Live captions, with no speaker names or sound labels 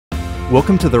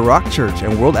Welcome to the Rock Church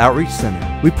and World Outreach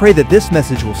Center. We pray that this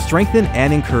message will strengthen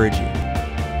and encourage you.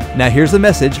 Now here's a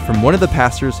message from one of the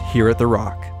pastors here at the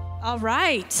Rock. All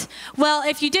right. Well,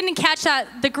 if you didn't catch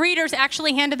that, the greeters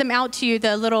actually handed them out to you,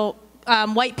 the little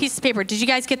white piece of paper. Did you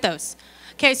guys get those?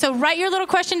 Okay, so write your little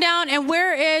question down. And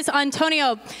where is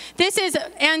Antonio? This is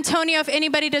Antonio. If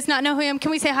anybody does not know who I am,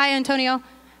 can we say hi, Antonio?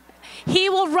 He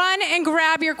will run and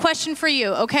grab your question for you,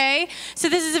 okay? So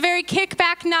this is a very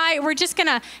kickback night. We're just going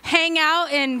to hang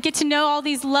out and get to know all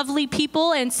these lovely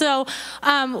people. And so,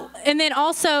 and then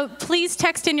also, please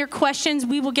text in your questions.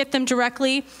 We will get them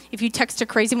directly. If you text a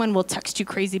crazy one, we'll text you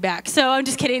crazy back. So I'm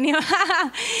just kidding.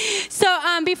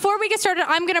 So before we get started,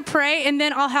 I'm going to pray, and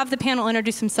then I'll have the panel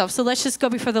introduce themselves. So let's just go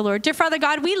before the Lord. Dear Father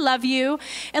God, we love you.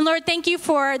 And Lord, thank you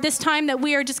for this time that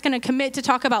we are just going to commit to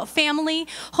talk about family.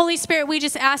 Holy Spirit, we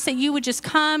just ask that you would just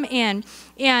come and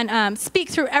speak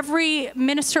through every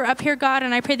minister up here, God,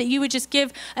 and I pray that you would just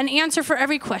give an answer for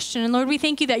every question. And Lord, we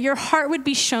thank you that your heart would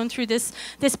be shown through this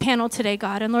panel today,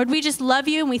 God. And Lord, we just love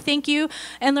you and we thank you.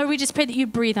 And Lord, we just pray that you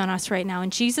breathe on us right now in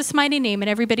Jesus' mighty name. And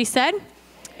everybody said,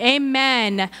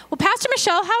 amen. Well, Pastor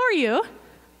Michelle, how are you?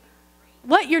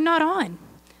 What? You're not on.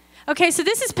 Okay, so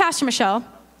this is Pastor Michelle.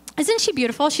 Isn't she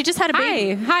beautiful? She just had a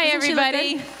baby. Hi,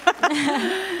 everybody.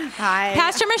 Hi.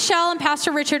 Pastor Michelle and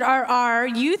Pastor Richard are our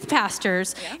youth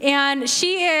pastors, and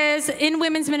she is in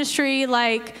women's ministry.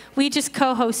 Like, we just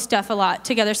co-host stuff a lot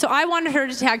together. So I wanted her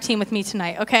to tag team with me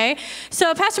tonight, okay?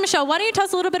 So Pastor Michelle, why don't you tell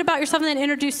us a little bit about yourself and then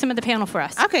introduce some of the panel for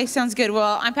us? Okay, sounds good.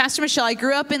 Well, I'm Pastor Michelle. I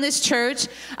grew up in this church.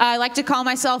 I like to call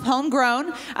myself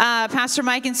homegrown. Pastor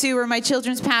Mike and Sue were my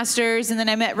children's pastors, and then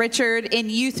I met Richard in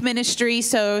youth ministry.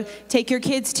 So take your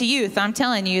kids to youth. I'm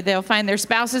telling you, they'll find their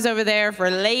spouses over there for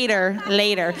later.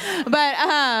 But,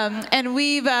 and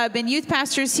we've been youth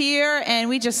pastors here, and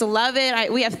we just love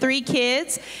it. We have 3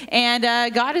 kids, and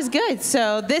God is good.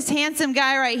 So this handsome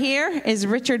guy right here is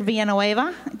Richard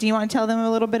Villanueva. Do you want to tell them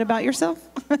a little bit about yourself?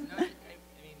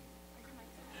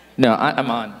 No, I'm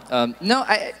on.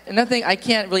 Nothing. I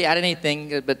can't really add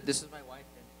anything, but this is my wife,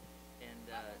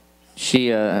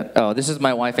 and this is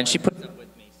my wife, and she puts up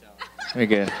with me, so we're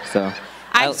good. So.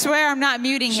 I swear I'm not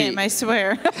muting him, I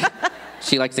swear.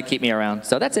 She likes to keep me around,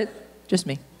 so that's it. Just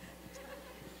me.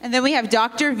 And then we have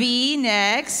Dr. V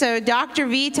next. So Dr.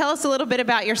 V, tell us a little bit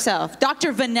about yourself.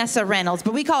 Dr. Vanessa Reynolds,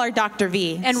 but we call her Dr.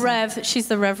 V. And Rev, she's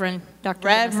the Reverend Dr.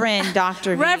 Reverend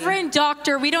Dr. V. Reverend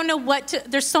Doctor, we don't know what to,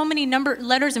 there's so many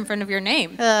letters in front of your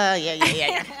name.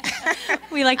 Yeah.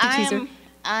 We like to tease her.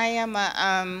 I am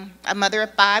a mother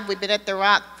of 5. We've been at The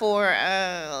Rock for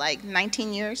like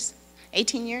 18 years.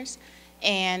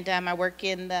 And I work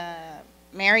in the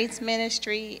marrieds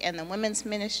ministry and the women's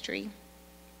ministry.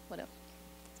 What else?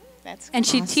 That's and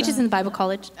she teaches in the Bible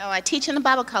college. Oh, I teach in the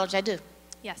Bible college. I do.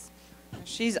 Yes.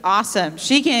 She's awesome.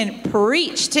 She can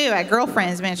preach too at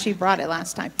Girlfriends. Man, she brought it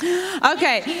last time.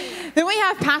 Okay. Then we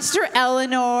have Pastor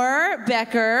Eleanor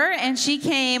Becker, and she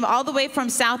came all the way from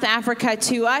South Africa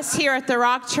to us here at the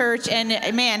Rock Church, and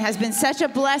man, has been such a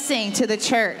blessing to the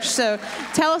church. So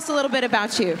tell us a little bit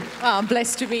about you. Well, I'm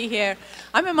blessed to be here.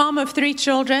 I'm a mom of 3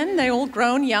 children. They're all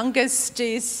grown. Youngest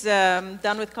is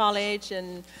done with college,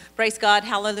 and praise God,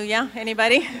 hallelujah.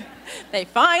 Anybody? They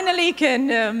finally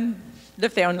can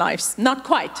live their own lives. Not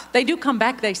quite. They do come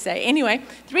back, they say. Anyway,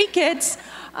 3 kids,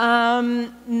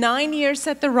 9 years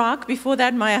at The Rock. Before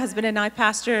that, my husband and I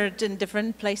pastored in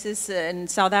different places in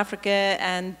South Africa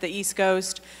and the East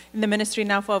Coast in the ministry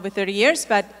now for over 30 years,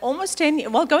 but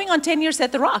going on 10 years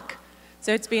at The Rock.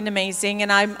 So it's been amazing,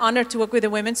 and I'm honored to work with the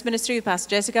women's ministry, with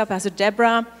Pastor Jessica, Pastor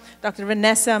Deborah, Dr.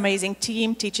 Vanessa, amazing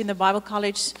team, teaching the Bible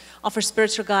college, offer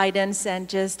spiritual guidance, and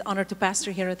just honored to pastor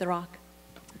here at The Rock.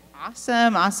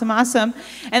 Awesome. And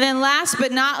then last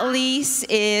but not least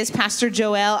is Pastor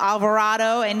Joel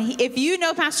Alvarado. And if you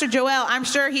know Pastor Joel, I'm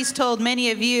sure he's told many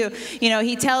of you,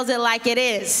 he tells it like it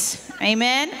is.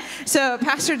 Amen? So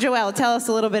Pastor Joel, tell us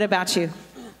a little bit about you.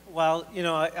 Well,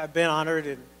 I've been honored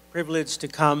and privileged to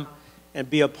come and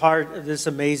be a part of this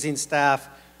amazing staff.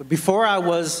 But before I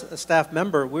was a staff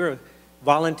member, we were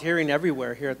volunteering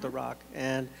everywhere here at The Rock.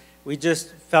 And we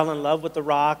just fell in love with The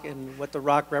Rock and what The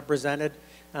Rock represented.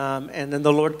 And then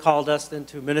the Lord called us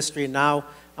into ministry. And now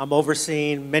I'm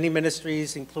overseeing many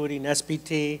ministries, including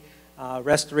SPT,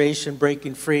 Restoration,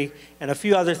 Breaking Free, and a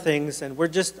few other things. And we're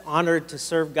just honored to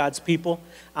serve God's people.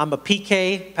 I'm a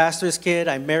PK, pastor's kid.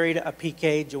 I married a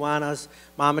PK. Joanna's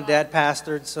mom and dad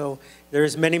pastored. So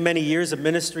there's many, many years of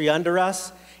ministry under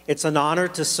us. It's an honor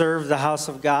to serve the house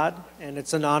of God, and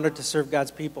it's an honor to serve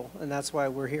God's people. And that's why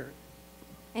we're here.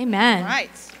 Amen. All right.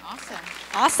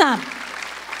 Awesome.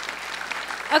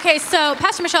 Okay, so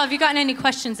Pastor Michelle, have you gotten any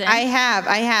questions in? I have.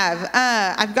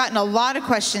 I've gotten a lot of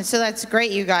questions, so that's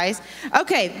great, you guys.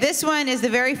 Okay, this one is the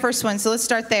very first one, so let's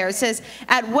start there. It says,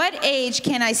 at what age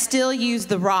can I still use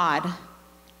the rod?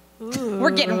 Ooh.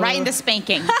 We're getting right into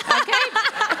spanking.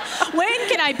 Okay. When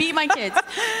can I beat my kids?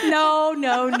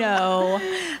 No.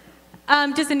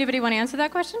 Does anybody want to answer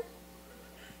that question?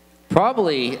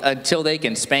 Probably until they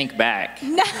can spank back.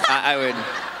 I would.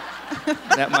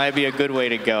 That might be a good way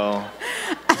to go.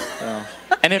 So.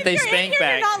 And if they spank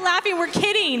back. You're not laughing. We're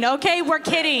kidding. Okay, we're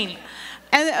kidding.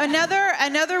 And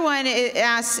another one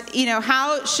asks,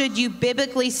 how should you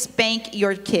biblically spank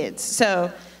your kids?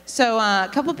 So a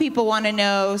couple people want to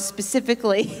know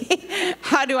specifically,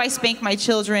 how do I spank my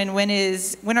children? When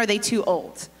are they too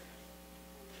old?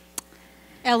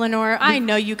 Eleanor, I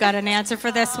know you got an answer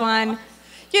for this one.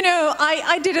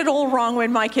 I did it all wrong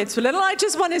when my kids were little. I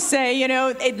just want to say,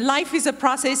 life is a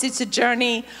process, it's a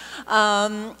journey.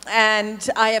 And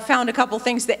I have found a couple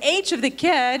things. The age of the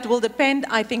kid will depend,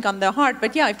 I think, on their heart.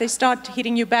 But yeah, if they start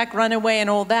hitting you back, run away and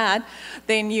all that,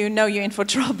 then you know you're in for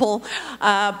trouble.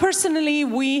 Personally,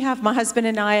 my husband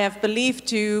and I have believed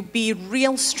to be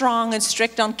real strong and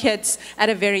strict on kids at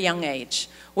a very young age.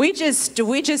 We just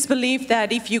believe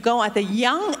that if you go at a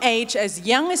young age, as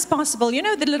young as possible,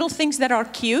 the little things that are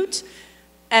cute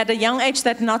at a young age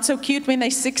that not so cute when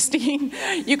they're 16,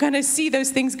 you're going to see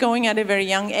those things going at a very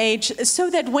young age, so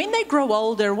that when they grow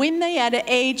older, when they're at an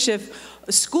age of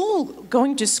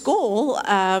going to school,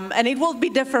 and it will be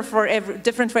different for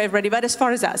everybody, but as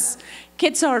far as us,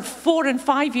 kids are 4 and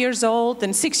 5 years old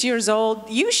and 6 years old,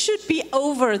 you should be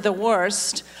over the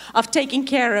worst of taking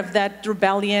care of that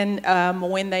rebellion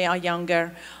when they are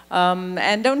younger.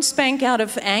 And don't spank out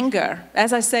of anger.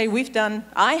 As I say,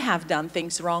 I have done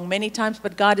things wrong many times,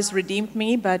 but God has redeemed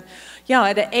me. But yeah,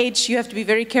 at an age, you have to be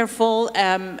very careful.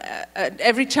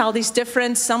 Every child is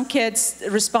different. Some kids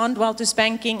respond well to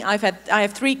spanking. I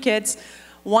have 3 kids.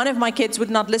 One of my kids would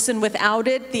not listen without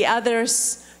it. The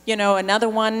others, another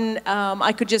one,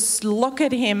 I could just look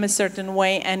at him a certain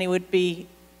way and he would be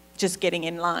just getting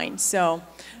in line. So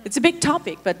it's a big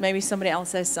topic, but maybe somebody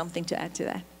else has something to add to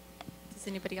that. Does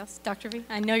anybody else? Dr. V?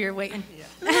 I know you're waiting.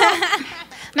 Yeah.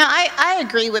 No, I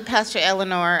agree with Pastor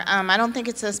Eleanor. I don't think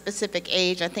it's a specific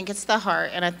age. I think it's the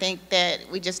heart. And I think that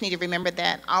we just need to remember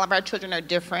that all of our children are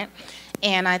different.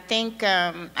 And I think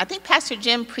Pastor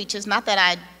Jim preaches, not that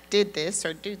I did this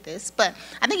or do this, but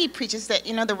I think he preaches that,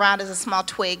 the rod is a small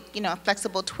twig, a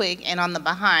flexible twig, and on the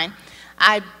behind.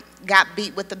 I got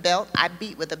beat with the belt. I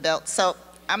beat with a belt. So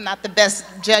I'm not the best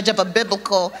judge of a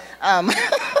biblical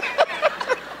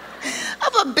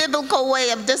way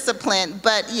of discipline,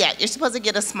 but yeah, you're supposed to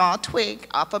get a small twig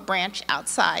off a branch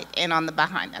outside and on the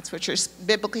behind. That's what you're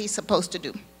biblically supposed to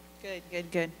do.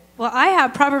 Good. Well, I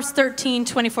have Proverbs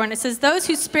 13:24, and it says, those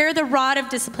who spare the rod of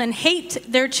discipline hate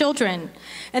their children,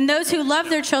 and those who love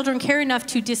their children care enough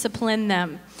to discipline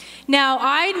them. Now,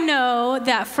 I know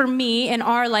that for me in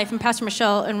our life, and Pastor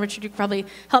Michelle and Richard, you could probably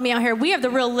help me out here, we have the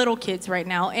real little kids right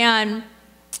now, and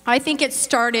I think it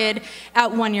started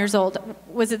at 1 year old.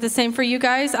 Was it the same for you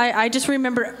guys? I just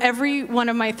remember every one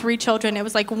of my 3 children, it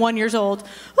was like 1 year old.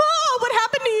 Oh, what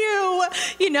happened to you?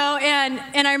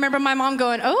 And I remember my mom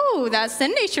going, oh, that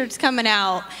Sunday shirt's coming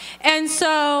out. And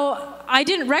so I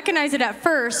didn't recognize it at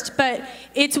first, but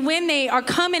it's when they are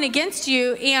coming against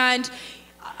you. And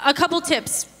a couple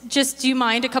tips, do you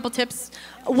mind a couple tips?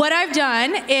 What I've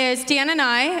done is Dan and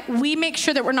I, we make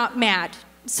sure that we're not mad.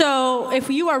 So if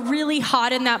you are really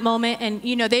hot in that moment and,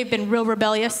 they've been real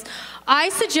rebellious, I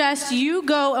suggest you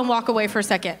go and walk away for a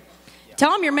second.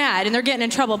 Tell them you're mad and they're getting in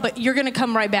trouble, but you're going to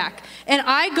come right back. And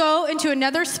I go into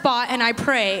another spot and I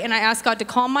pray and I ask God to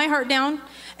calm my heart down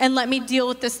and let me deal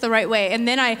with this the right way. And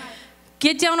then I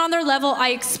get down on their level. I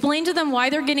explain to them why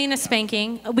they're getting a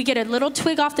spanking. We get a little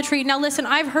twig off the tree. Now listen,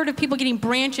 I've heard of people getting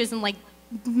branches and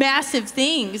massive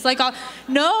things.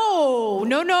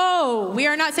 No, we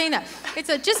are not saying that. It's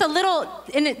just a little,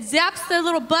 and it zaps their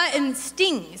little butt and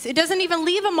stings. It doesn't even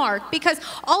leave a mark, because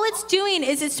all it's doing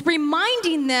is it's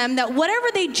reminding them that whatever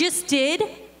they just did,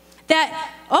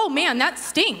 that, oh man, that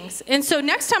stings. And so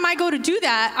next time I go to do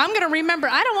that, I'm going to remember,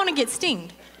 I don't want to get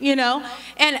stinged,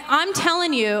 And I'm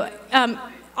telling you,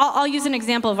 I'll use an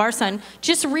example of our son.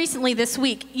 Just recently this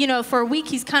week, for a week,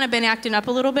 he's kind of been acting up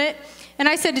a little bit. And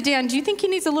I said to Dan, do you think he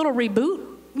needs a little reboot?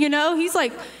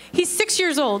 He's 6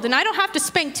 years old, and I don't have to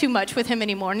spank too much with him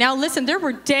anymore. Now, listen, there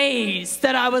were days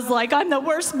that I was like, I'm the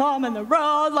worst mom in the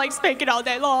world, spanking all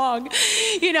day long.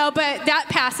 But that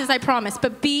passes, I promise.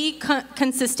 But be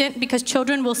consistent, because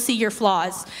children will see your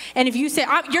flaws. And if you say,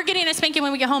 you're getting a spanking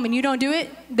when we get home, and you don't do it,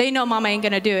 they know mama ain't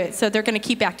going to do it. So they're going to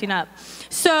keep acting up.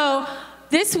 So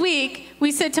this week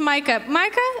we said to Micah,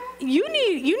 you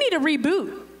need a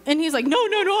reboot. And he's like, no,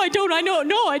 I don't.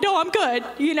 I'm good,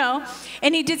 you know.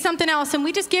 And he did something else, and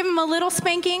we just gave him a little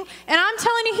spanking. And I'm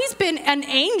telling you, he's been an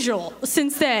angel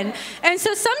since then. And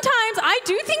so sometimes I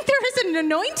do think there is an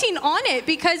anointing on it,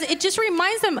 because it just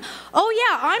reminds them, oh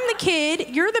yeah, I'm the kid,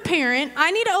 you're the parent,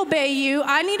 I need to obey you,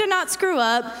 I need to not screw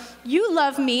up, you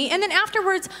love me. And then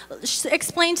afterwards,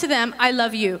 explain to them, I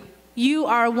love you. You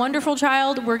are a wonderful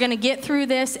child. We're going to get through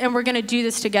this, and we're going to do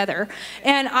this together.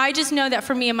 And I just know that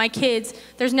for me and my kids,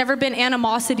 there's never been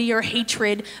animosity or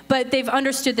hatred, but they've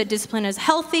understood that discipline is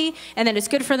healthy and that it's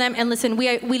good for them. And listen,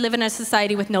 we live in a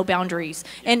society with no boundaries,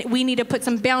 and we need to put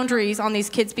some boundaries on these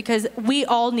kids, because we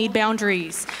all need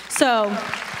boundaries. So,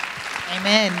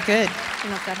 amen. Good. I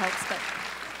don't know if that helps, but.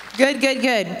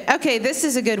 Good. Okay, this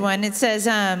is a good one. It says,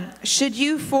 should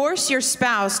you force your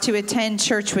spouse to attend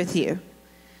church with you?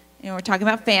 You know, we're talking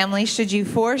about family. Should you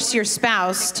force your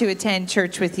spouse to attend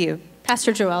church with you?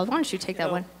 Pastor Joel, why don't you take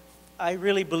that one? I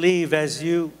really believe as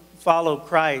you follow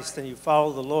Christ and you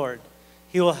follow the Lord,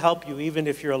 He will help you even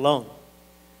if you're alone.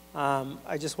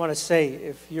 I just want to say,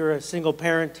 if you're a single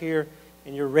parent here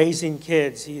and you're raising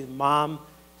kids, either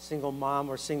single mom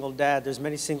or single dad, there's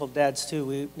many single dads too.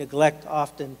 We neglect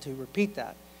often to repeat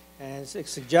that and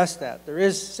suggest that. There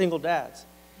is single dads.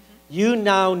 You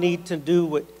now need to do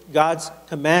what God's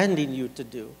commanding you to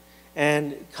do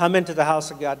and come into the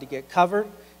house of God to get covered,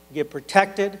 get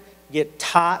protected, get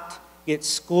taught, get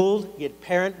schooled, get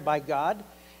parented by God.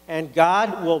 And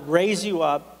God will raise you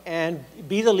up and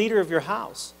be the leader of your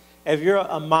house. If you're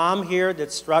a mom here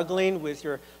that's struggling with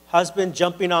your husband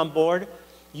jumping on board,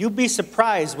 you'd be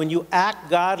surprised when you act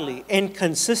godly and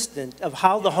consistent of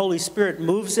how the Holy Spirit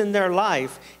moves in their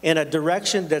life in a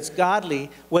direction that's godly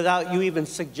without you even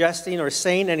suggesting or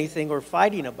saying anything or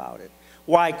fighting about it.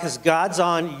 Why? Because God's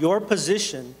on your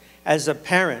position as a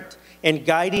parent and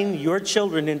guiding your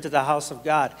children into the house of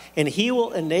God. And He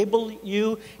will enable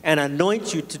you and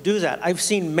anoint you to do that. I've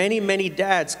seen many, many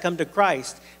dads come to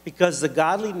Christ because the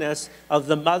godliness of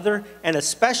the mother and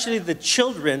especially the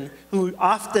children, who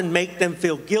often make them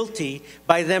feel guilty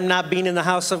by them not being in the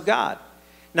house of God.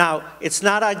 Now, it's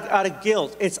not out of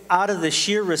guilt. It's out of the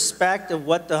sheer respect of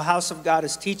what the house of God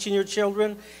is teaching your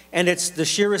children, and it's the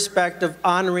sheer respect of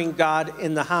honoring God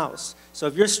in the house. So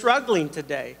if you're struggling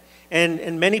today,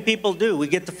 and many people do. We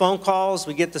get the phone calls.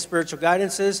 We get the spiritual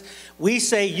guidances. We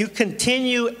say you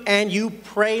continue and you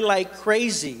pray like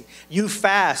crazy. You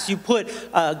fast. You put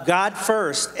God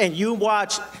first. And you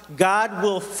watch God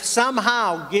will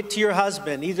somehow get to your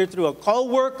husband, either through a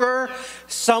co-worker,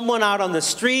 someone out on the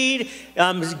street.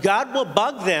 God will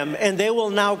bug them and they will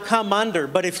now come under.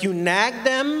 But if you nag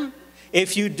them,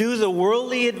 if you do the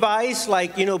worldly advice,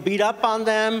 like, beat up on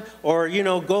them or,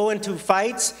 go into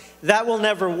fights, that will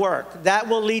never work. That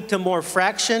will lead to more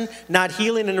fraction, not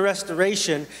healing and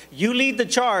restoration. You lead the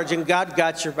charge and God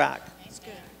got your back.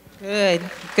 Good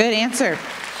answer.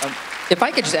 If I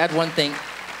could just add one thing.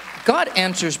 God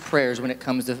answers prayers when it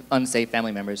comes to unsaved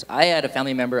family members. I had a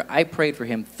family member, I prayed for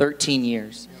him 13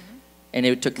 years. And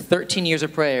it took 13 years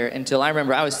of prayer until I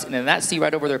remember I was sitting in that seat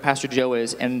right over there Pastor Joe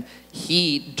is, and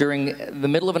he, during the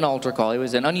middle of an altar call, it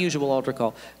was an unusual altar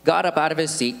call, got up out of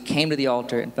his seat, came to the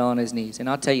altar, and fell on his knees. And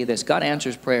I'll tell you this, God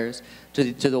answers prayers to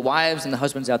the wives and the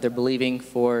husbands out there believing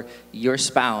for your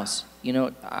spouse.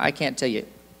 I can't tell you,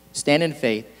 stand in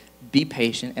faith, be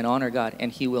patient, and honor God,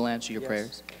 and He will answer your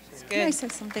prayers. Can I say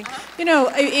something?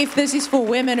 If this is for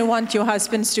women who want your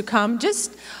husbands to come,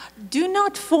 just do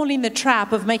not fall in the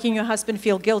trap of making your husband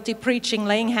feel guilty, preaching,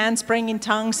 laying hands, praying in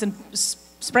tongues, and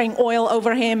spraying oil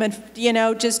over him, and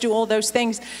just do all those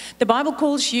things. The Bible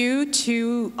calls you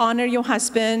to honor your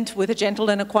husband with a gentle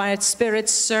and a quiet spirit,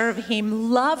 serve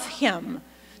him, love him.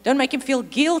 Don't make him feel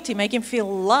guilty, make him feel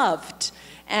loved.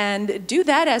 And do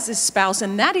that as a spouse,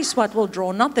 and that is what will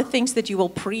draw, not the things that you will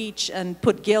preach and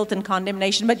put guilt and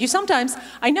condemnation. But you sometimes,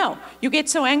 I know, you get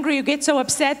so angry, you get so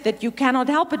upset that you cannot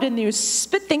help it, and you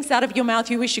spit things out of your mouth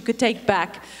you wish you could take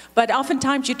back. But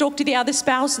oftentimes you talk to the other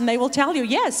spouse, and they will tell you,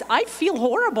 yes, I feel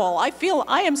horrible. I feel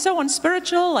I am so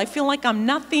unspiritual. I feel like I'm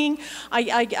nothing.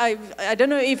 I don't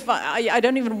know if I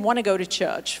don't even want to go to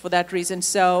church for that reason.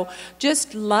 So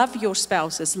just love your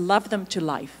spouses. Love them to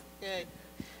life.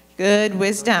 Good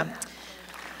wisdom.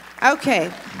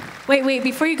 Okay. Wait,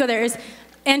 before you go there,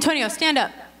 Antonio, stand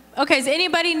up. Okay, does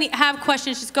anybody have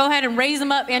questions? Just go ahead and raise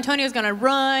them up. Antonio's going to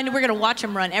run. We're going to watch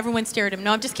him run. Everyone stare at him.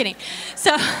 No, I'm just kidding.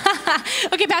 So,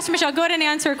 okay, Pastor Michelle, go ahead and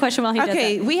answer a question while he does that.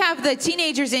 Okay, we have the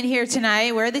teenagers in here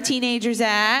tonight. Where are the teenagers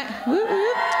at? Woo-woo.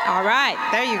 All right,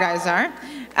 there you guys are.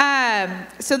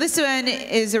 So this one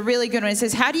is a really good one. It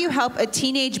says, how do you help a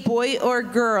teenage boy or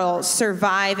girl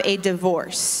survive a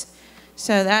divorce?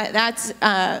 So that's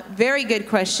a very good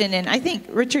question. And I think,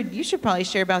 Richard, you should probably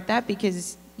share about that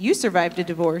because you survived a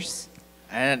divorce.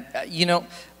 And,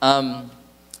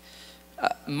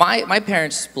 my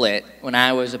parents split when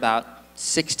I was about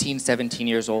 16, 17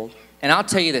 years old. And I'll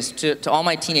tell you this, to all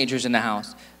my teenagers in the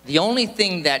house, the only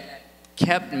thing that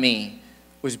kept me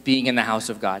was being in the house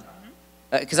of God.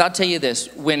 Because I'll tell you this,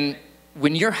 when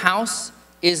your house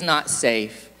is not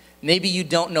safe, maybe you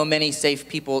don't know many safe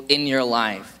people in your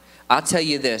life. I'll tell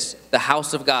you this, the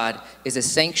house of God is a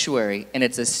sanctuary and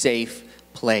it's a safe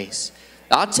place.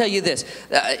 I'll tell you this,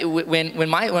 when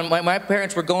my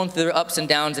parents were going through their ups and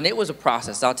downs, and it was a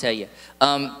process, I'll tell you.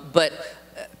 But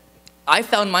I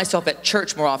found myself at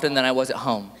church more often than I was at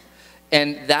home.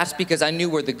 And that's because I knew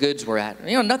where the goods were at.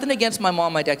 You know, nothing against my mom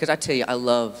and my dad, because I tell you, I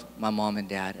love my mom and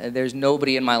dad. And there's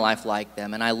nobody in my life like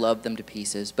them, and I love them to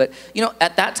pieces. But, you know,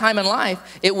 at that time in life,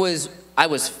 I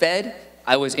was fed,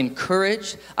 I was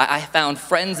encouraged, I found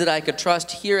friends that I could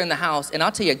trust here in the house. And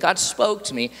I'll tell you, God spoke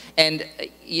to me, and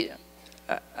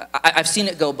I've seen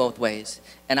it go both ways.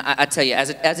 And I tell you,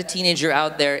 as a teenager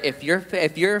out there, if your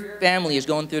family is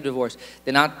going through a divorce,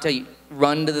 then I'll tell you,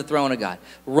 run to the throne of God.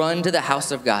 Run to the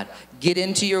house of God. Get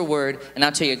into your word, and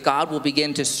I'll tell you, God will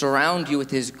begin to surround you with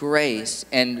his grace,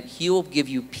 and he will give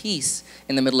you peace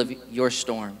in the middle of your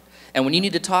storm. And when you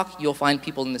need to talk, you'll find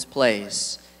people in this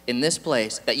place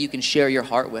that you can share your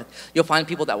heart with. You'll find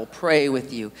people that will pray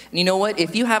with you. And you know what?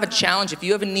 If you have a challenge, if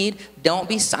you have a need, don't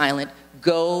be silent.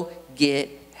 Go get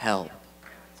help.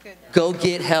 Go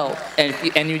get help. And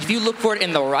if you look for it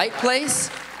in the right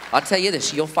place, I'll tell you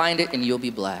this, you'll find it and you'll be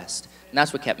blessed. And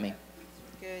that's what kept me.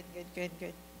 Good.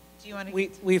 Do you want to?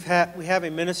 We have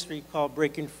a ministry called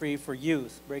Breaking Free for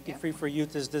Youth. Breaking Free for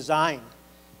Youth is designed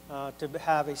to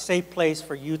have a safe place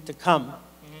for youth to come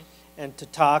and to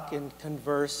talk and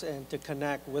converse and to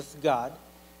connect with God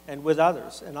and with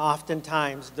others. And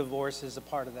oftentimes, divorce is a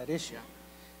part of that issue.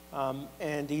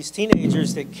 And these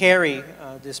teenagers that carry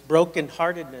this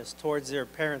brokenheartedness towards their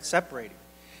parents separating,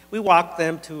 we walk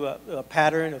them to a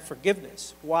pattern of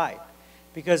forgiveness. Why?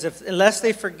 Because unless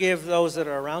they forgive those that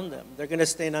are around them, they're going to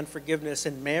stay in unforgiveness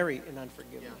and marry in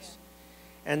unforgiveness.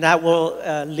 And that will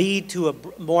lead to a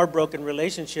more broken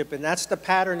relationship. And that's the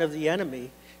pattern of the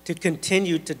enemy, to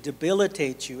continue to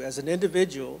debilitate you as an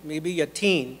individual, maybe a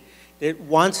teen that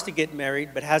wants to get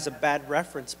married but has a bad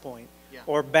reference point,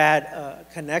 or bad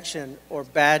connection, or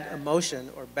bad emotion,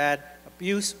 or bad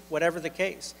abuse, whatever the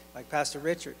case, like Pastor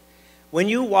Richard. When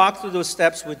you walk through those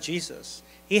steps with Jesus,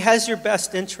 he has your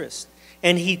best interest.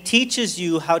 And he teaches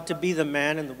you how to be the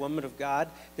man and the woman of God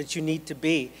that you need to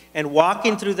be. And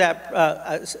walking through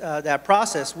that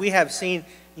process, we have seen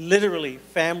literally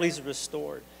families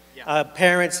restored.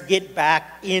 Parents get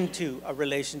back into a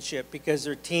relationship because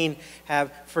their teen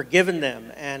have forgiven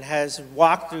them and has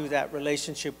walked through that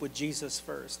relationship with Jesus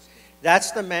first. That's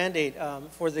the mandate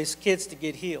for these kids to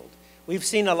get healed. We've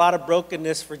seen a lot of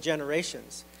brokenness for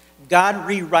generations. God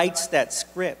rewrites that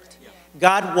script.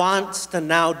 God wants to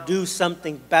now do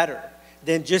something better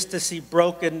than just to see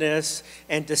brokenness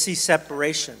and to see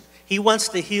separation. He wants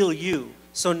to heal you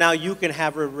so now you can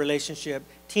have a relationship,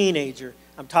 teenager.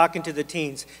 I'm talking to the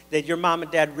teens, that your mom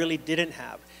and dad really didn't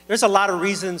have. There's a lot of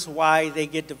reasons why they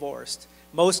get divorced.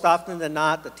 Most often than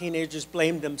not, the teenagers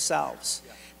blame themselves.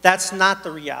 That's not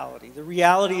the reality. The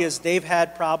reality is they've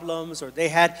had problems or they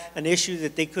had an issue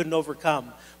that they couldn't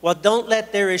overcome. Well, don't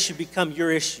let their issue become your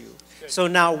issue. So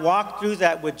now walk through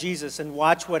that with Jesus and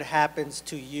watch what happens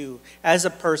to you as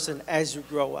a person as you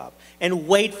grow up. And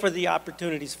wait for the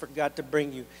opportunities for God to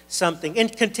bring you something.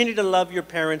 And continue to love your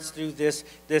parents through this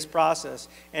process.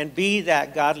 And be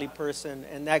that godly person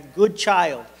and that good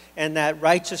child and that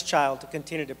righteous child to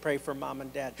continue to pray for mom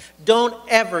and dad. Don't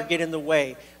ever get in the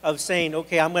way of saying,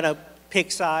 okay, I'm going to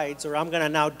pick sides, or I'm going to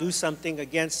now do something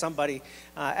against somebody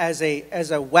as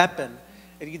a weapon.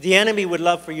 The enemy would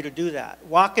love for you to do that.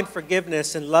 Walk in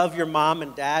forgiveness and love your mom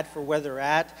and dad for where they're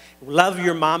at. Love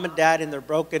your mom and dad in their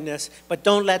brokenness. But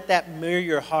don't let that mirror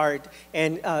your heart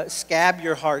and scab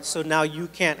your heart so now you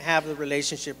can't have the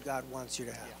relationship God wants you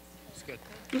to have. That's good.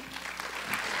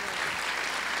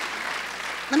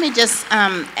 Let me just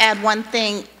add one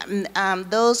thing.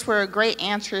 Those were great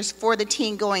answers for the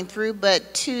teen going through,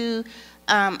 but to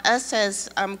us as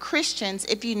Christians,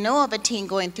 if you know of a teen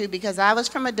going through, because I was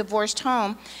from a divorced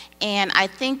home, and I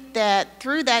think that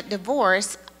through that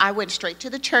divorce, I went straight to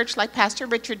the church like Pastor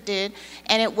Richard did,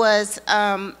 and it was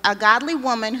a godly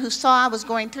woman who saw I was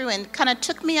going through and kind of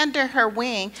took me under her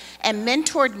wing and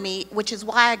mentored me, which is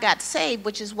why I got saved,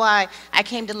 which is why I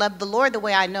came to love the Lord the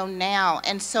way I know now.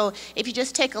 And so if you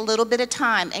just take a little bit of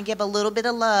time and give a little bit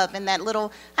of love and that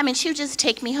little, I mean, she would just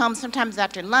take me home sometimes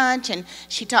after lunch, and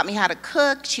she taught me how to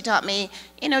cook. She taught me,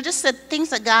 you know, just the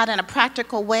things of God in a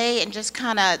practical way, and just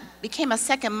kind of became a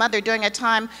second mother during a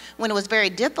time when it was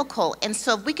very difficult. And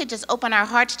so if we could just open our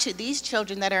hearts to these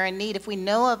children that are in need, if we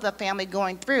know of a family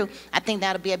going through, I think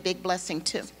that'll be a big blessing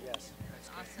too. Yes.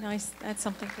 Nice. That's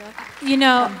something good. You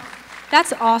know,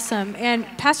 that's awesome. And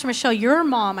Pastor Michelle, your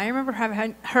mom, I remember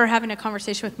her having a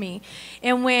conversation with me.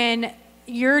 And when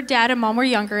your dad and mom were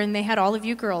younger and they had all of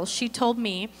you girls, she told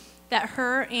me that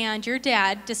her and your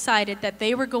dad decided that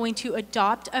they were going to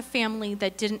adopt a family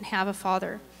that didn't have a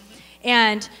father.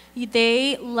 And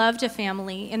they loved a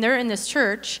family, and they're in this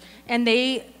church, and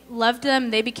they loved them.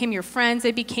 They became your friends.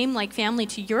 They became like family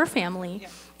to your family. Yeah.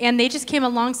 And they just came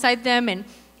alongside them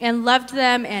and loved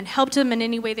them and helped them in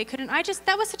any way they could. And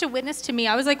that was such a witness to me.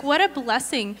 I was like, what a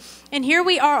blessing. And here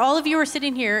we are, all of you are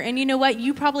sitting here, and you know what?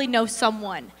 You probably know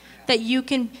someone that you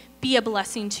can be a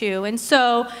blessing to. And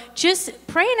so just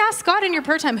pray and ask God in your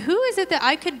prayer time, who is it that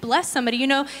I could bless somebody? You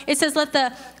know, it says, let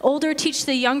the older teach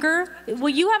the younger. Well,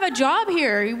 you have a job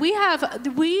here.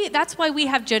 That's why we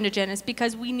have Gen to Gen, is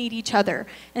because we need each other.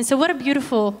 And so what a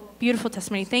beautiful, beautiful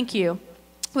testimony. Thank you.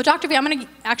 Well, Dr. V, I'm going to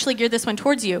actually gear this one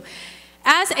towards you.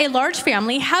 As a large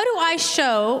family, how do I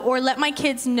show or let my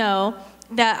kids know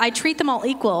that I treat them all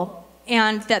equal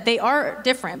and that they are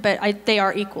different, but they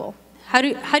are equal? How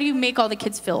do you make all the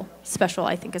kids feel special,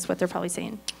 I think is what they're probably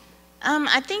saying.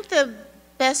 I think the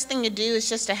best thing to do is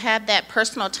just to have that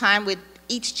personal time with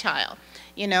each child.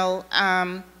 You know,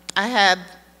 I have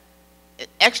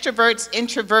extroverts,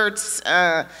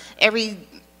 introverts, every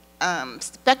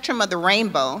spectrum of the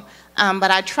rainbow,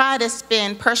 but I try to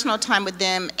spend personal time with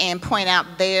them and point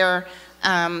out their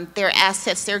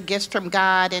assets, their gifts from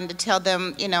God, and to tell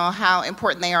them, you know, how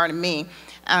important they are to me.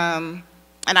 And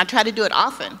I try to do it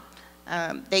often.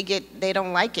 They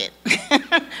don't like it,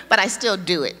 but I still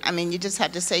do it. I mean, you just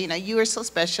have to say, you know, you are so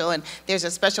special, and there's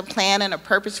a special plan and a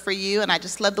purpose for you, and I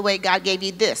just love the way God gave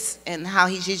you this and how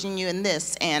he's using you in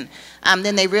this. And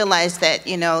then they realize that,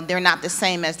 you know, they're not the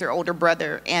same as their older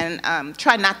brother, and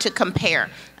try not to compare.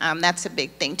 That's a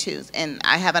big thing too, and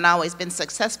I haven't always been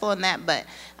successful in that, but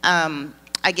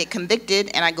I get convicted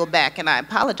and I go back and I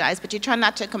apologize, but you try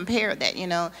not to compare that. You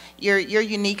know, you're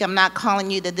unique. I'm not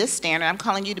calling you to this standard. I'm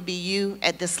calling you to be you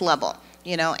at this level,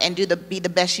 you know, and be the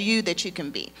best you that you can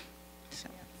be. So.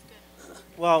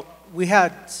 Well, we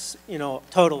had, you know,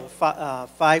 total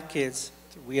 5 kids.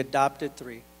 We adopted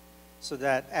 3, so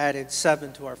that added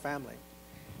 7 to our family.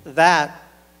 That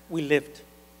we lived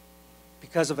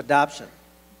because of adoption.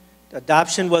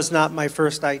 Adoption was not my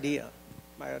first idea.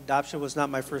 Adoption was not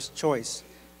my first choice.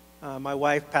 My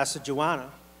wife, Pastor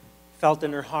Joanna, felt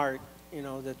in her heart, you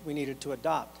know, that we needed to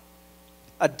adopt.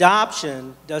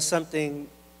 Adoption does something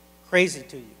crazy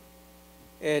to you.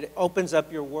 It opens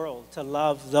up your world to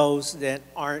love those that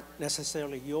aren't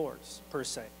necessarily yours, per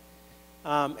se.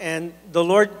 And the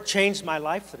Lord changed my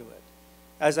life through it.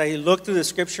 As I looked through the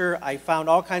scripture, I found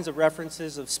all kinds of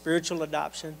references of spiritual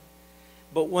adoption.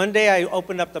 But one day I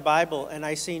opened up the Bible and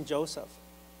I seen Joseph.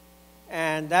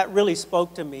 And that really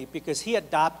spoke to me because he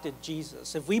adopted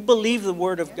Jesus. If we believe the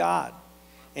word of God,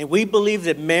 and we believe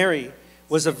that Mary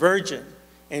was a virgin,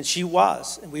 and she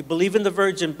was, and we believe in the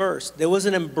virgin birth, there was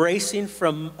an embracing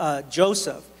from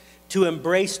Joseph to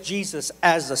embrace Jesus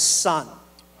as a son.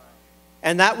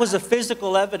 And that was a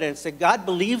physical evidence that God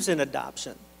believes in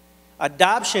adoption.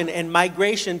 Adoption and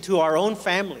migration to our own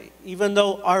family. Even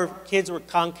though our kids were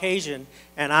Caucasian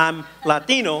and I'm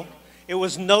Latino, it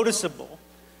was noticeable.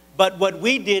 But what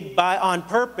we did on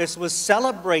purpose was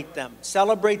celebrate them,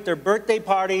 celebrate their birthday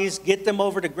parties, get them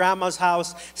over to grandma's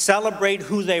house, celebrate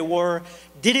who they were,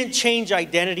 didn't change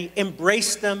identity,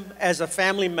 embrace them as a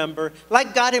family member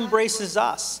like God embraces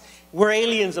us. We're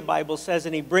aliens, the Bible says,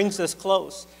 and he brings us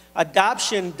close.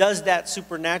 Adoption does that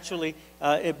supernaturally,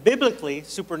 biblically,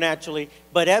 supernaturally,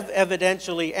 but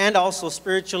evidentially and also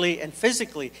spiritually and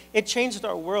physically. It changed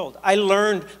our world. I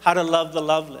learned how to love the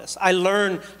loveless. I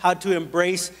learned how to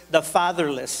embrace the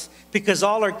fatherless because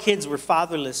all our kids were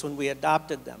fatherless when we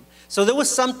adopted them. So there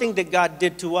was something that God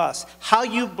did to us. How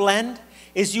you blend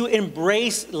is you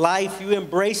embrace life, you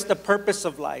embrace the purpose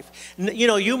of life. You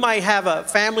know, you might have a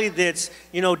family that's,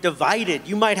 you know, divided.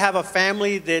 You might have a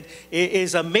family that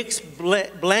is a mixed,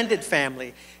 blended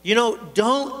family. You know,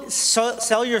 don't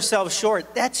sell yourself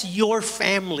short. That's your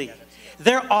family.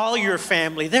 They're all your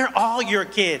family. They're all your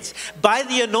kids. By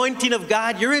the anointing of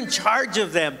God, you're in charge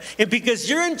of them. And because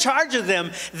you're in charge of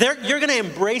them, you're going to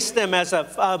embrace them as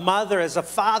a mother, as a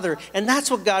father. And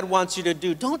that's what God wants you to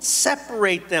do. Don't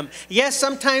separate them. Yes,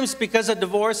 sometimes because of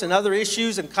divorce and other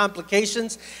issues and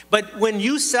complications. But when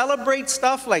you celebrate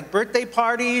stuff like birthday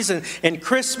parties and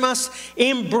Christmas,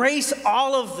 embrace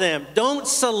all of them. Don't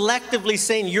selectively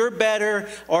saying you're better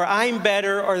or I'm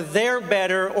better or they're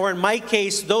better, or in my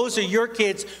case, those are your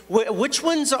kids. Which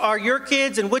ones are your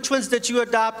kids and which ones that you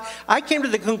adopt? I came to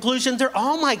the conclusion they're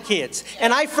all my kids.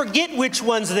 And I forget which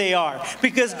ones they are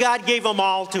because God gave them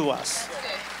all to us.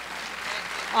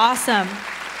 Awesome.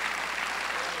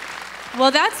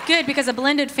 Well, that's good because a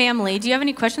blended family. Do you have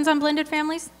any questions on blended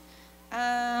families?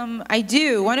 I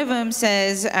do. One of them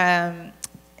says,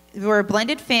 we're a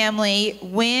blended family.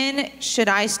 When should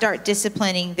I start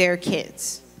disciplining their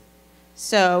kids?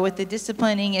 So with the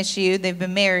disciplining issue, they've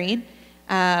been married.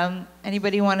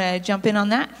 Anybody want to jump in on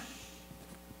that?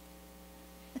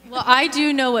 Well, I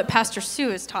do know what Pastor Sue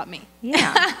has taught me.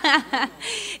 Yeah.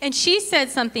 And she said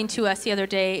something to us the other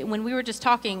day when we were just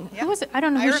talking. Yep. Who was it? I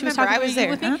don't know who she was talking to. I was there.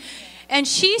 With Huh? me? And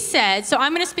she said, so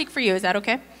I'm going to speak for you. Is that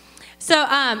okay? So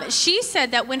she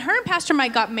said that when her and Pastor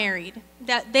Mike got married,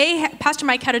 that Pastor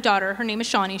Mike had a daughter. Her name is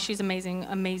Shawnee. She's an amazing,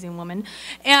 amazing woman.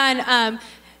 And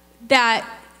that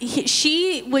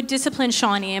she would discipline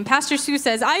Shawnee. And Pastor Sue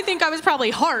says, I think I was probably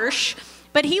harsh,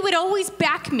 but he would always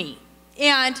back me.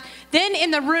 And then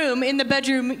in the room, in the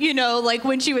bedroom, you know, like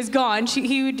when she was gone,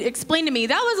 he would explain to me,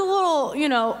 that was a little, you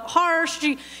know, harsh.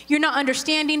 You're not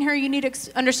understanding her. You need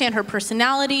to understand her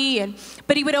personality.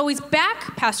 But he would always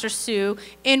back Pastor Sue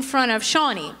in front of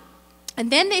Shawnee.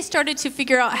 And then they started to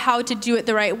figure out how to do it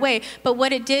the right way. But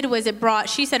what it did was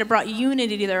she said it brought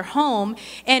unity to their home.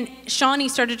 And Shawnee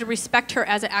started to respect her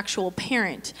as an actual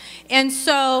parent. And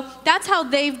so that's how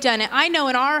they've done it. I know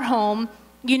in our home,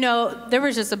 you know, there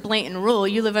was just a blatant rule.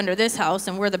 You live under this house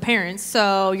and we're the parents,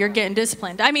 so you're getting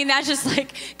disciplined. I mean, that's just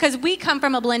like, because we come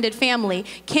from a blended family.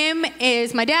 Kim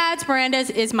is my dad's,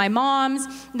 Miranda's is my mom's,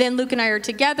 then Luke and I are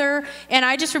together. And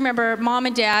I just remember mom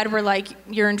and dad were like,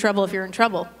 you're in trouble if you're in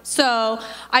trouble. So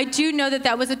I do know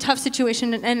that was a tough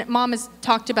situation, and mom has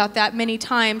talked about that many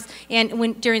times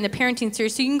and during the parenting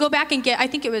series. So you can go back and I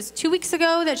think it was 2 weeks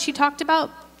ago that she talked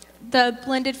about the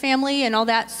blended family and all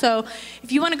that. So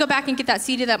if you want to go back and get that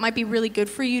CD, that might be really good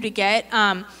for you to get.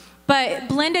 But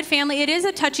blended family, it is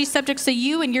a touchy subject. So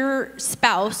you and your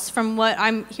spouse, from what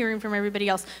I'm hearing from everybody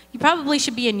else, you probably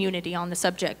should be in unity on the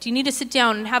subject. You need to sit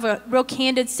down and have a real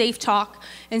candid, safe talk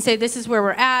and say, this is where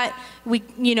we're at. We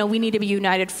need to be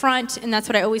united front. And that's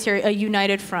what I always hear, a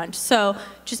united front. So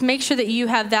just make sure that you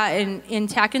have that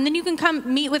intact. And then you can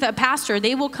come meet with a pastor.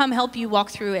 They will come help you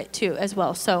walk through it too as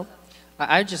well. So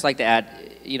I'd just like to add,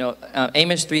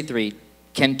 Amos 3:3,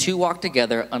 can two walk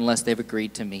together unless they've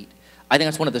agreed to meet? I think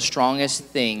that's one of the strongest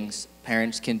things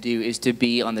parents can do, is to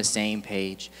be on the same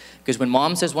page. Because when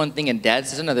mom says one thing and dad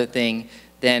says another thing,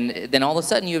 then all of a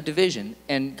sudden you have division.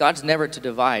 And God's never to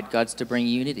divide. God's to bring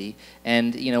unity.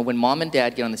 And, when mom and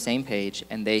dad get on the same page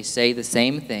and they say the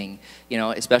same thing,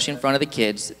 especially in front of the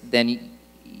kids, then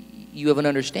you have an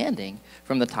understanding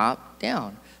from the top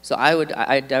down. So I would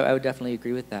definitely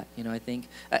agree with that. I think,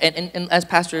 and as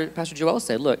Pastor Joel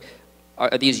said, look,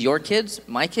 are these your kids,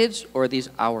 my kids, or are these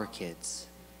our kids?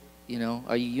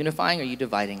 Are you unifying or are you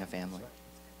dividing a family?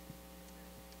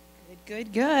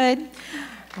 Good.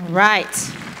 All right.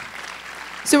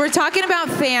 So we're talking about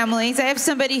families. I have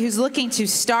somebody who's looking to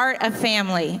start a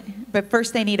family, but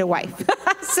first they need a wife.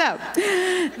 So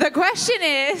the question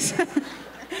is,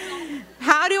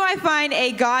 how do I find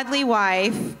a godly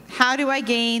wife? How do I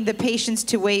gain the patience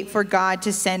to wait for God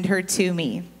to send her to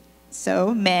me?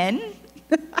 So, men,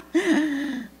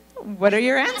 what are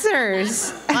your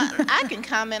answers? I can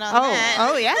comment on that.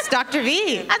 Oh, yes, Dr.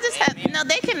 V. I just have,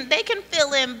 they can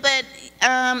fill in, but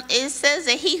it says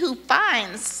that he who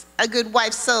finds a good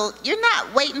wife, so you're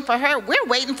not waiting for her, we're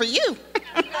waiting for you.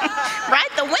 Right?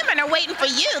 The women are waiting for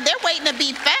you. They're waiting to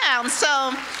be found.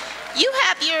 So you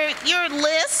have your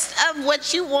list of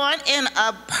what you want in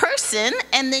a person,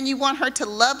 and then you want her to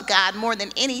love God more than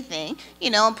anything,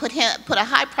 and put a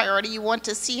high priority. You want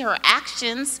to see her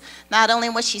actions, not only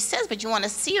what she says, but you want to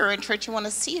see her in church. You want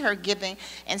to see her giving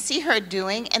and see her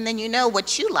doing, and then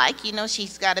what you like.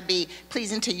 She's got to be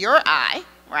pleasing to your eye,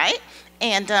 right?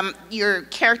 And your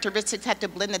characteristics have to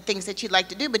blend the things that you like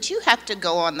to do, but you have to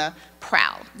go on the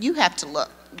prowl. You have to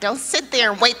look. Don't sit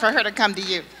there and wait for her to come to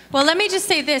you. Well, let me just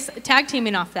say this, tag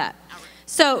teaming off that.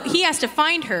 So he has to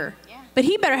find her, but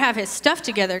he better have his stuff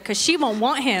together because she won't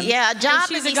want him. Yeah, a job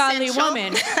she's is a godly essential.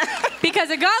 woman. Because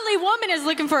a godly woman is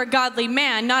looking for a godly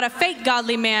man, not a fake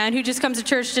godly man who just comes to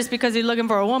church just because he's looking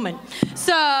for a woman.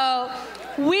 So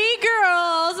we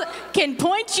girls can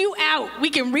point you out. We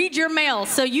can read your mail.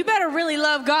 So you better really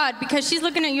love God, because she's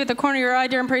looking at you at the corner of your eye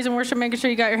during praise and worship, making sure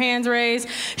you got your hands raised.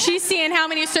 She's seeing how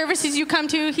many services you come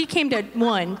to. He came to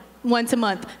once a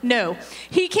month. No.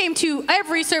 He came to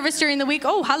every service during the week.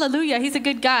 Oh, hallelujah. He's a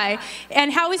good guy.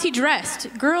 And how is he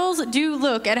dressed? Girls do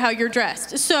look at how you're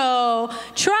dressed. So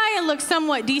try and look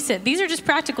somewhat decent. These are just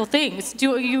practical things.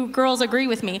 Do you girls agree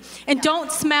with me? And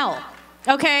don't smell.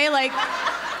 Okay? Like,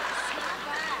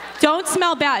 don't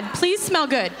smell bad. Please smell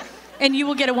good, and you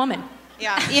will get a woman.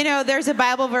 Yeah. You know, there's a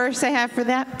Bible verse I have for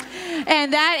that.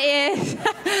 And that is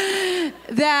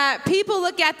that people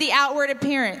look at the outward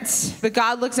appearance, but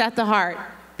God looks at the heart.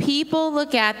 People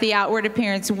look at the outward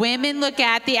appearance. Women look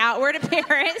at the outward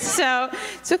appearance. So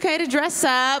it's okay to dress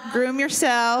up, groom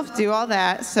yourself, do all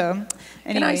that. So anyways.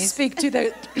 Can I speak to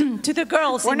the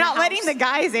girls? We're not letting the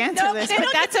guys answer this, but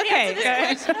that's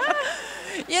okay.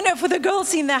 You know, for the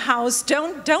girls in the house,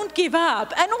 don't give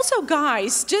up. And also,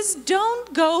 guys, just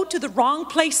don't go to the wrong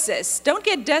places. Don't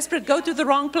get desperate, go to the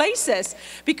wrong places,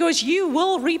 because you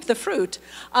will reap the fruit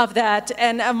of that.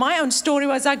 And my own story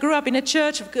was, I grew up in a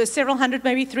church of several hundred,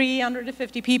 maybe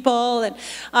 350 people, and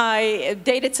I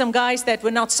dated some guys that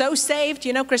were not so saved,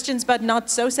 you know, Christians, but not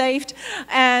so saved.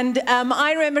 And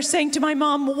I remember saying to my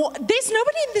mom, there's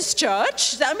nobody in this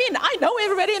church. I mean, I know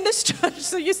everybody in this church,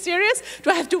 so you serious? Do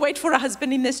I have to wait for a husband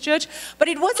in this church? But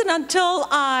it wasn't until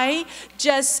I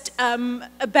just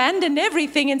abandoned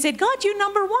everything and said, God, you're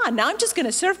number one. I'm just going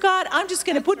to serve God. I'm just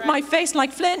going to put my face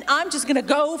like flint. I'm just going to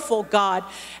go for God.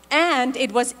 And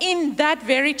it was in that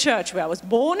very church where I was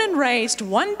born and raised.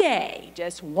 One day,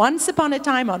 just once upon a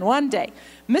time on one day,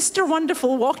 Mr.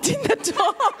 Wonderful walked in the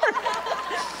door.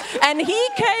 And he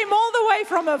came all the way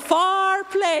from a far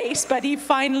place, but he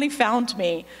finally found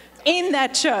me in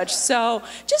that church. So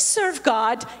just serve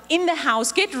God in the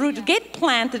house, get rooted, get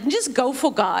planted, and just go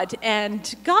for God,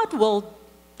 and God will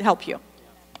help you.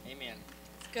 Amen.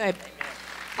 Good.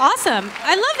 Awesome.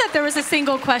 I love that there was a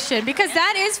single question, because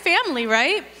that is family,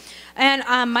 right? And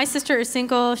my sister is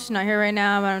single. She's not here right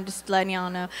now, but I'm just letting y'all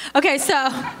know. Okay,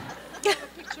 so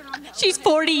she's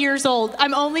 40 years old.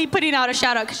 I'm only putting out a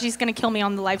shout out because she's going to kill me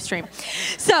on the live stream.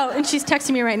 So, and she's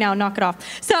texting me right now, knock it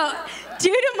off. So,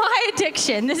 due to my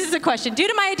addiction, this is a question. Due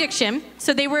to my addiction,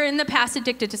 so they were in the past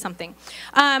addicted to something.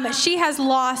 She has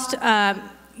lost,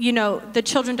 you know, the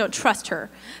children don't trust her.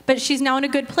 But she's now in a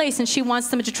good place, and she wants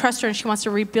them to trust her, and she wants to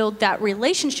rebuild that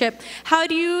relationship. How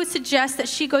do you suggest that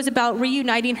she goes about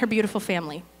reuniting her beautiful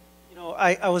family? You know,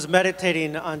 I was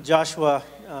meditating on Joshua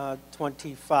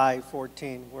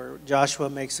 25:14, where Joshua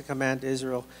makes a command to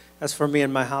Israel, as for me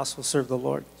and my house will serve the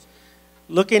Lord.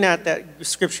 Looking at that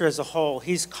scripture as a whole,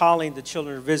 he's calling the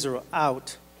children of Israel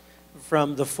out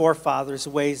from the forefathers'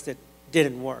 ways that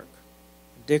didn't work.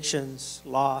 Addictions,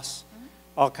 loss,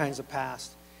 all kinds of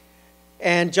past.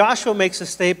 And Joshua makes a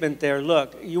statement there,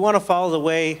 look, you want to follow the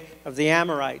way of the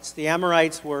Amorites. The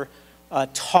Amorites were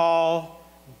tall,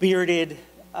 bearded,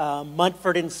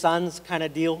 Mumford & Sons kind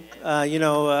of deal,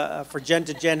 for gen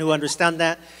to gen who understand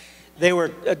that. They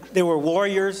were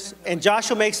warriors, and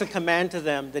Joshua makes a command to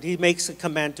them that he makes a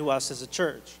command to us as a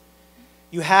church.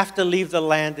 You have to leave the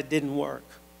land that didn't work,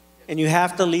 and you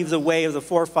have to leave the way of the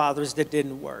forefathers that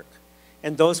didn't work.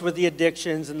 And those were the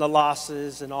addictions and the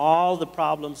losses and all the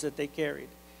problems that they carried.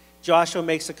 Joshua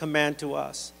makes a command to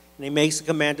us, and he makes a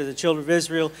command to the children of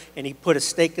Israel, and he put a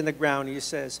stake in the ground. He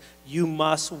says, you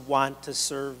must want to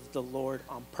serve the Lord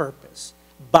on purpose,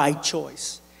 by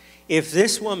choice. If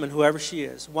this woman, whoever she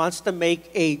is, wants to make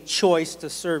a choice to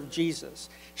serve Jesus,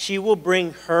 she will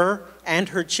bring her and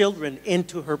her children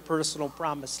into her personal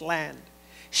promised land.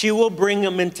 She will bring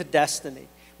them into destiny.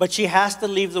 But she has to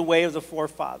leave the way of the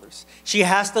forefathers. She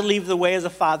has to leave the way of the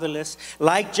fatherless,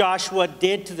 like Joshua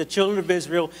did to the children of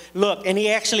Israel. Look, and he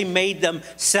actually made them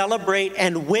celebrate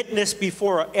and witness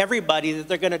before everybody that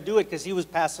they're going to do it because he was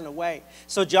passing away.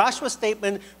 So Joshua's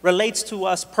statement relates to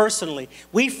us personally.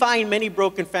 We find many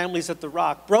broken families at the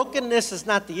Rock. Brokenness is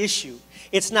not the issue.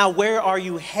 It's now, where are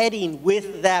you heading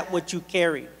with that what you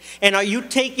carried? And are you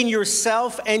taking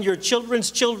yourself and your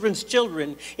children's children's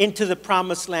children into the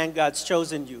promised land God's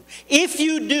chosen you? If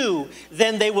you do,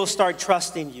 then they will start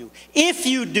trusting you. If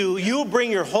you do, you'll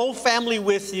bring your whole family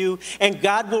with you, and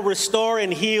God will restore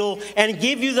and heal and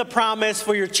give you the promise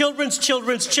for your children's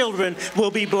children's children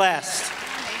will be blessed.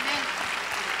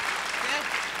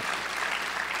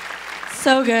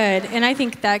 So good. And I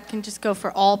think that can just go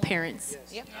for all parents.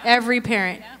 Yep. Every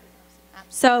parent.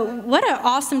 So what an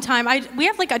awesome time. We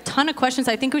have like a ton of questions.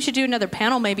 I think we should do another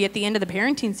panel maybe at the end of the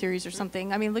parenting series or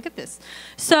something. I mean, look at this.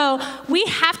 So we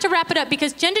have to wrap it up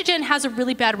because Gen to Gen has a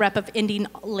really bad rep of ending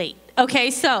late.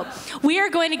 Okay, so we are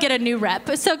going to get a new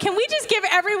rep. So can we just give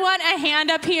everyone a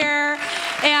hand up here?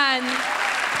 And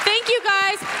thank you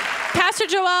guys. Pastor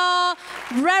Joel,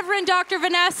 Reverend Dr.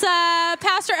 Vanessa,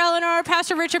 Pastor Eleanor,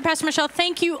 Pastor Richard, Pastor Michelle,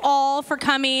 thank you all for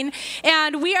coming.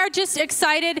 And we are just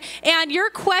excited. And your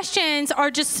questions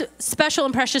are just special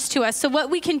and precious to us. So what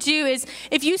we can do is,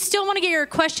 if you still want to get your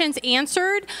questions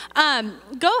answered,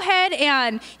 go ahead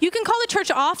and you can call the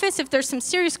church office if there's some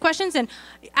serious questions and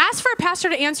ask for a pastor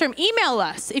to answer them. Email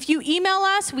us. If you email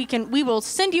us, we will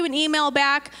send you an email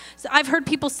back. So I've heard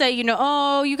people say,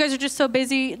 oh, you guys are just so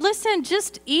busy. Listen,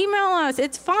 just email us.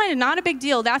 It's fine. Not a big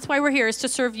deal. That's why we're here, is to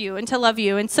serve you and to love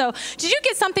you. And so, did you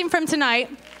get something from tonight?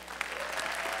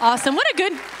 Awesome. What a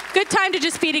good time to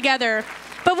just be together.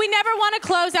 But we never want to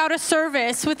close out a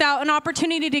service without an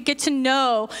opportunity to get to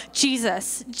know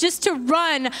Jesus, just to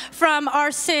run from our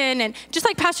sin. And just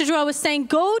like Pastor Joel was saying,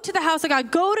 go to the house of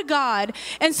God, go to God.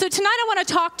 And so tonight I want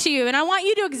to talk to you, and I want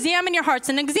you to examine your hearts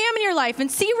and examine your life and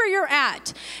see where you're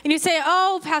at. And you say,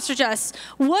 oh, Pastor Jess,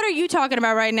 what are you talking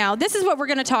about right now? This is what we're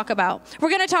going to talk about. We're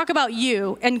going to talk about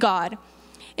you and God.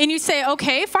 And you say,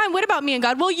 okay, fine, what about me and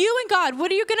God? Well, you and God,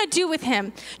 what are you going to do with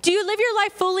him? Do you live your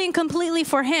life fully and completely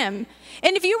for him?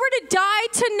 And if you were to die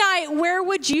tonight, where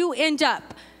would you end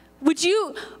up? Would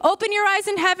you open your eyes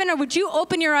in heaven, or would you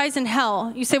open your eyes in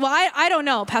hell? You say, well, I don't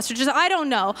know, Pastor, just I don't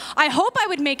know. I hope I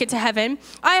would make it to heaven.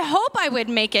 I hope I would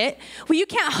make it. Well, you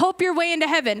can't hope your way into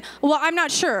heaven. Well, I'm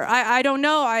not sure. I don't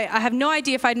know. I have no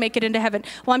idea if I'd make it into heaven.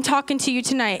 Well, I'm talking to you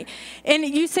tonight. And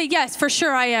you say, yes, for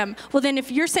sure I am. Well, then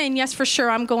if you're saying, yes, for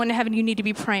sure, I'm going to heaven, you need to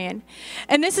be praying.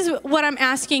 And this is what I'm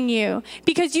asking you,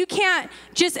 because you can't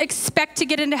just expect to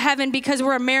get into heaven because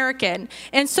we're American.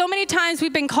 And so many times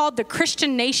we've been called the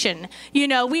Christian nation.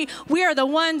 We are the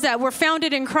ones that were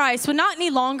founded in Christ. Well, not any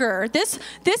longer. This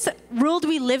world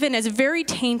we live in is very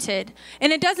tainted,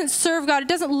 and it doesn't serve God. It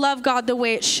doesn't love God the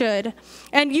way it should.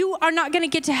 And you are not going to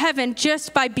get to heaven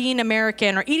just by being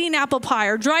American or eating apple pie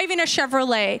or driving a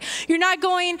Chevrolet. You're not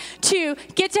going to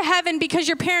get to heaven because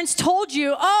your parents told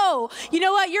you, oh, you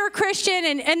know what, you're a Christian,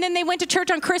 and then they went to church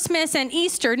on Christmas and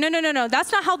Easter. No.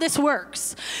 That's not how this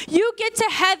works. You get to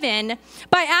heaven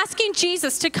by asking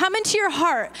Jesus to come into your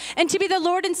heart and to be the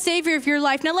Lord and Savior of your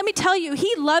life. Now, let me tell you,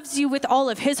 he loves you with all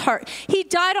of his heart. He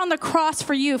died on the cross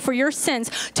for you, for your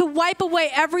sins, to wipe away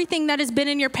everything that has been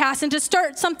in your past and to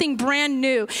start something brand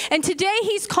new. And today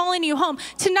he's calling you home.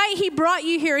 Tonight he brought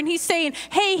you here and he's saying,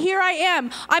 hey, here I am.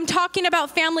 I'm talking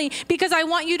about family because I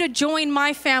want you to join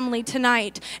my family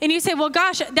tonight. And you say, well,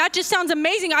 gosh, that just sounds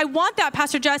amazing. I want that,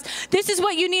 Pastor Jess. This is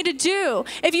what you need to do.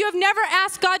 If you have never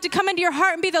asked God to come into your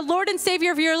heart and be the Lord and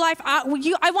Savior of your life, I want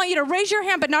you to raise your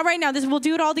hand, but not right now. We'll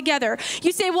do it all together.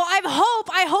 You say, well, I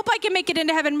hope I can make it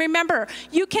into heaven. Remember,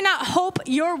 you cannot hope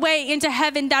your way into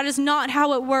heaven. That is not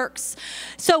how it works.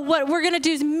 So what we're going to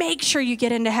do is make sure you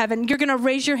get into heaven. You're going to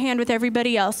raise your hand with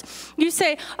everybody else. You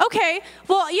say, okay,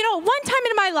 well, one time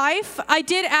in my life, I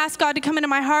did ask God to come into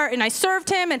my heart, and I served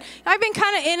him, and I've been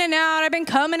kind of in and out. I've been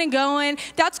coming and going.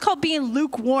 That's called being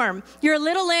lukewarm. You're a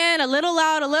little in, a little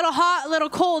out, a little hot, a little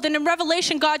cold. And in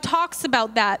Revelation, God talks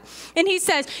about that. And he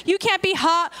says, you can't be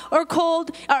hot or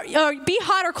cold, or be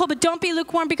hot or cold, but don't be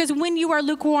lukewarm, because when you are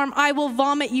lukewarm, I will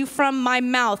vomit you from my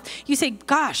mouth. You say,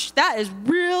 gosh, that is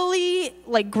really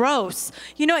gross.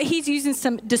 You know what? He's using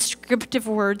some descriptive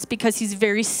words because he's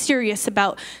very serious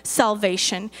about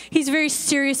salvation. He's very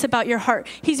serious about your heart.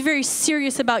 He's very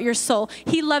serious about your soul.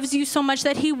 He loves you so much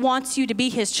that he wants you to be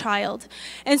his child.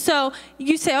 And so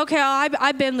you say, okay,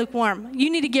 I've been lukewarm. You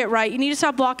need to get right. You need to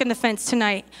stop blocking the fence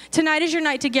tonight. Tonight is your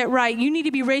night to get right. You need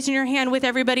to be raising your hand with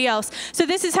everybody else. So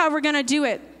this is how we're going to do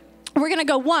it. We're going to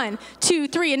go 1, 2,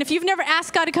 3. And if you've never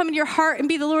asked God to come into your heart and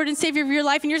be the Lord and Savior of your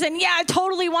life, and you're saying, yeah, I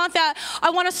totally want that. I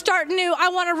want to start new. I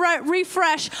want to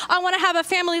refresh. I want to have a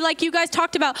family like you guys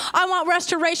talked about. I want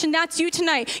restoration. That's you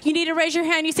tonight. You need to raise your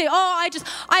hand. You say, oh,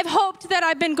 I've hoped that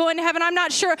I've been going to heaven. I'm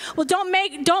not sure. Well,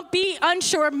 don't be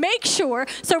unsure. Make sure.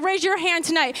 So raise your hand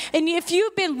tonight. And if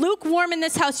you've been lukewarm in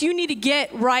this house, you need to get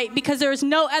right, because there is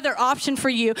no other option for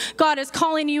you. God is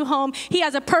calling you home. He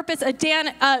has a purpose, a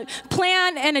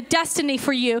plan, and a destiny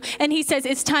for you. And he says,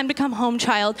 it's time to come home,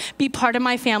 child. Be part of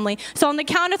my family. So on the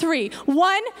count of 3,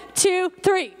 1, 2,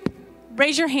 3.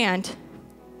 Raise your hand.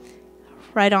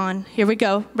 Right on. Here we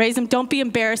go. Raise them. Don't be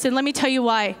embarrassed. And let me tell you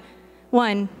why.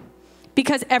 1,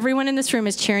 because everyone in this room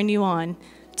is cheering you on.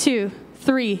 2,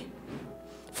 3,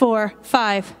 4,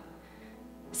 5,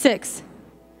 6,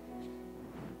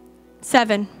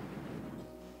 7,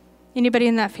 Anybody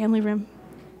in that family room?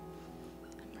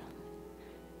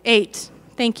 8.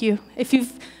 Thank you. If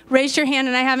you've raised your hand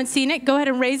and I haven't seen it, go ahead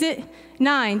and raise it.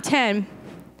 9, 10,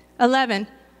 11,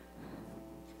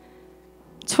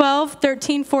 12,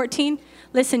 13, 14.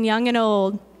 Listen, young and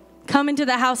old, come into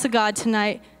the house of God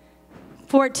tonight.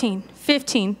 14,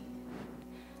 15.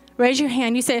 Raise your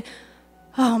hand. You say,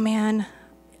 oh man,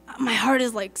 my heart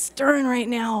is like stirring right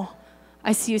now.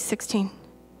 I see you. 16.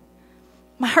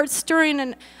 My heart's stirring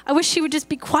and I wish she would just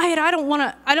be quiet. I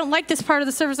don't like this part of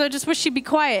the service. I just wish she'd be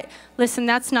quiet. Listen,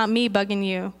 that's not me bugging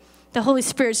you. The Holy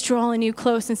Spirit's drawing you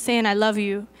close and saying, I love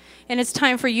you. And it's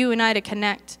time for you and I to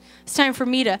connect. It's time for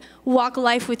me to walk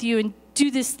life with you and do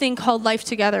this thing called life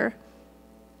together.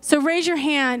 So raise your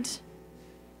hand.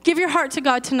 Give your heart to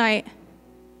God tonight.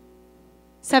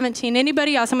 17.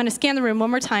 Anybody else? I'm going to scan the room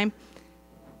one more time.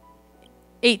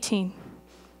 18.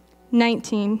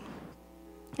 19.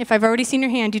 If I've already seen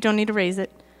your hand, you don't need to raise it.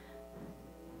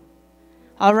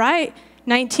 All right.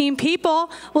 19 people.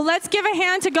 Well, let's give a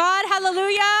hand to God.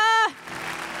 Hallelujah.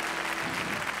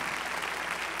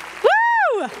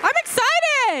 Woo! I'm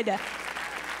excited.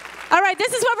 All right,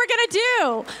 this is what we're going to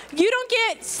do. You don't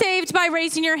get saved by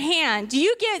raising your hand.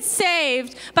 You get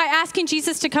saved by asking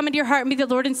Jesus to come into your heart and be the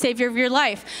Lord and Savior of your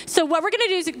life. So what we're going to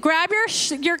do is grab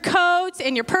your codes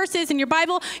and your purses and your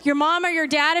Bible, your mom or your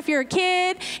dad if you're a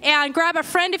kid, and grab a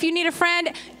friend if you need a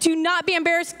friend. Do not be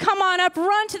embarrassed. Come on up.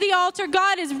 Run to the altar.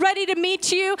 God is ready to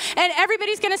meet you, and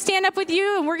everybody's going to stand up with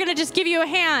you, and we're going to just give you a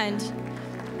hand.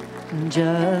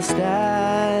 Just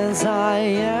as I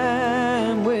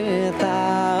am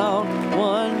without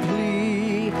one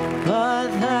plea, but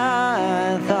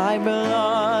that thy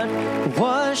blood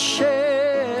was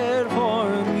shed for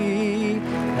me,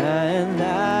 and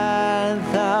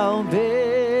that thou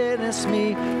biddest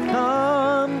me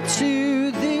come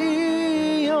to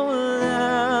thee, O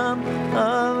Lamb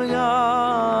of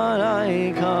God,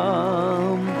 I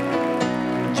come.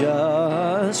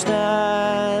 Just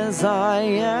as I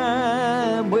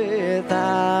am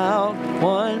without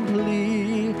one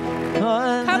plea,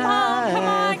 but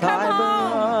that thy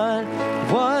blood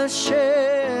was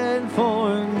shed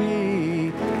for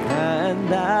me, and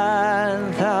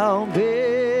that thou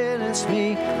biddest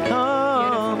me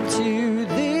come to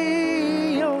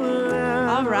thee, O Lamb.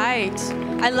 All right.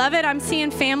 I love it. I'm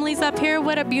seeing families up here.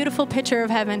 What a beautiful picture of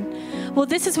heaven. Well,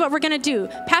 this is what we're going to do.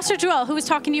 Pastor Joel, who was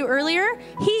talking to you earlier,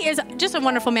 he is just a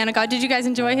wonderful man of God. Did you guys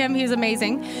enjoy him? He was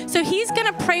amazing. So he's going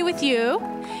to pray with you,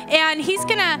 and he's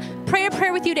going to pray a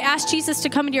prayer with you to ask Jesus to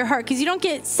come into your heart, because you don't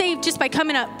get saved just by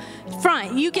coming up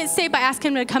front. You get saved by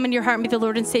asking him to come into your heart and be the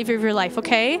Lord and Savior of your life,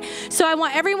 okay? So I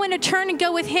want everyone to turn and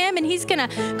go with him, and he's going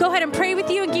to go ahead and pray with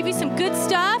you and give you some good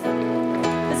stuff.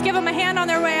 Let's give them a hand on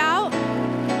their way out.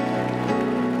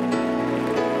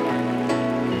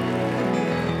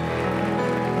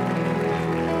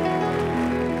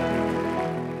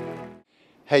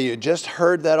 Hey, you just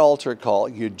heard that altar call.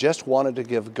 You just wanted to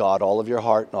give God all of your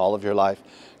heart and all of your life.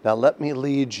 Now let me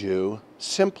lead you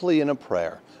simply in a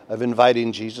prayer of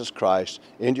inviting Jesus Christ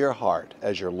into your heart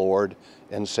as your Lord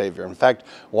and Savior. In fact,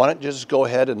 why don't you just go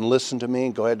ahead and listen to me.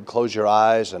 Go ahead and close your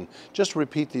eyes and just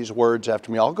repeat these words after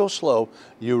me. I'll go slow.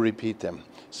 You repeat them.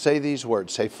 Say these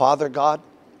words. Say, Father God,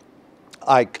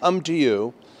 I come to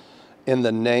you in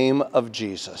the name of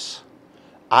Jesus.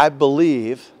 I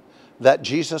believe that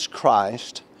Jesus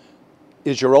Christ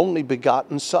is your only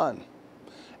begotten Son,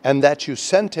 and that you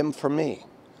sent him for me,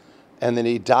 and that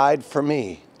he died for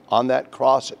me on that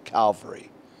cross at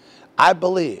Calvary. I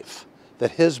believe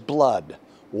that his blood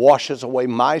washes away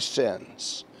my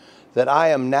sins, that I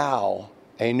am now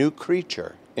a new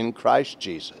creature in Christ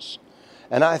Jesus.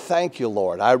 And I thank you,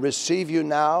 Lord. I receive you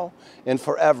now and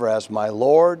forever as my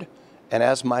Lord and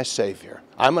as my Savior.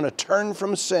 I'm going to turn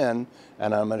from sin,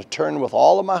 and I'm going to turn with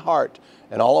all of my heart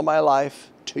and all of my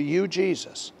life to you,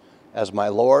 Jesus, as my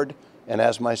Lord and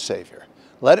as my Savior.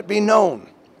 Let it be known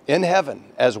in heaven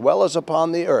as well as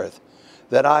upon the earth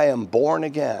that I am born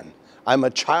again. I'm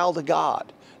a child of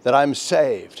God, that I'm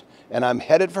saved, and I'm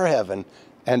headed for heaven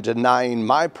and denying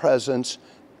my presence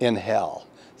in hell.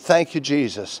 Thank you,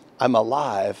 Jesus. I'm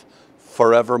alive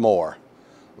forevermore.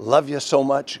 Love you so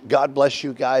much. God bless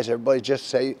you guys. Everybody just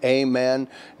say amen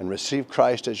and receive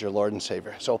Christ as your Lord and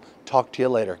Savior. So talk to you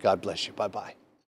later. God bless you. Bye-bye.